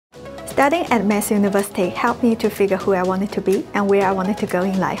Studying at Massey University helped me to figure who I wanted to be and where I wanted to go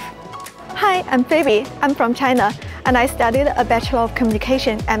in life. Hi, I'm Phoebe. I'm from China, and I studied a Bachelor of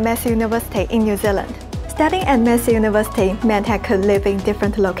Communication at Massey University in New Zealand. Studying at Massey University meant I could live in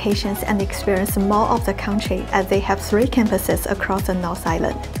different locations and experience more of the country, as they have 3 campuses across the North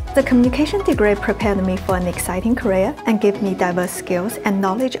Island. The communication degree prepared me for an exciting career and gave me diverse skills and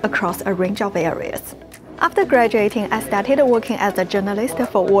knowledge across a range of areas. After graduating, I started working as a journalist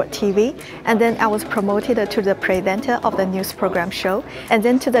for World TV, and then I was promoted to the presenter of the news program show, and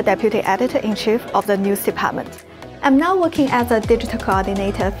then to the deputy editor-in-chief of the news department. I'm now working as a digital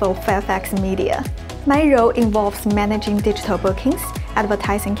coordinator for Fairfax Media. My role involves managing digital bookings,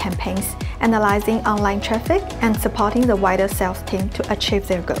 advertising campaigns, analyzing online traffic, and supporting the wider sales team to achieve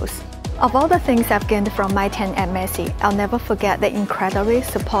their goals. Of all the things I've gained from my time at Massey, I'll never forget the incredibly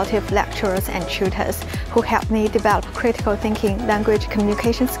supportive lecturers and tutors who helped me develop critical thinking, language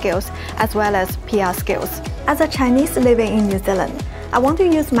communication skills, as well as PR skills. As a Chinese living in New Zealand, I want to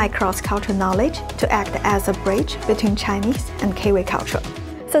use my cross-cultural knowledge to act as a bridge between Chinese and Kiwi culture.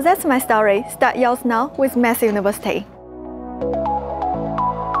 So that's my story. Start yours now with Massey University.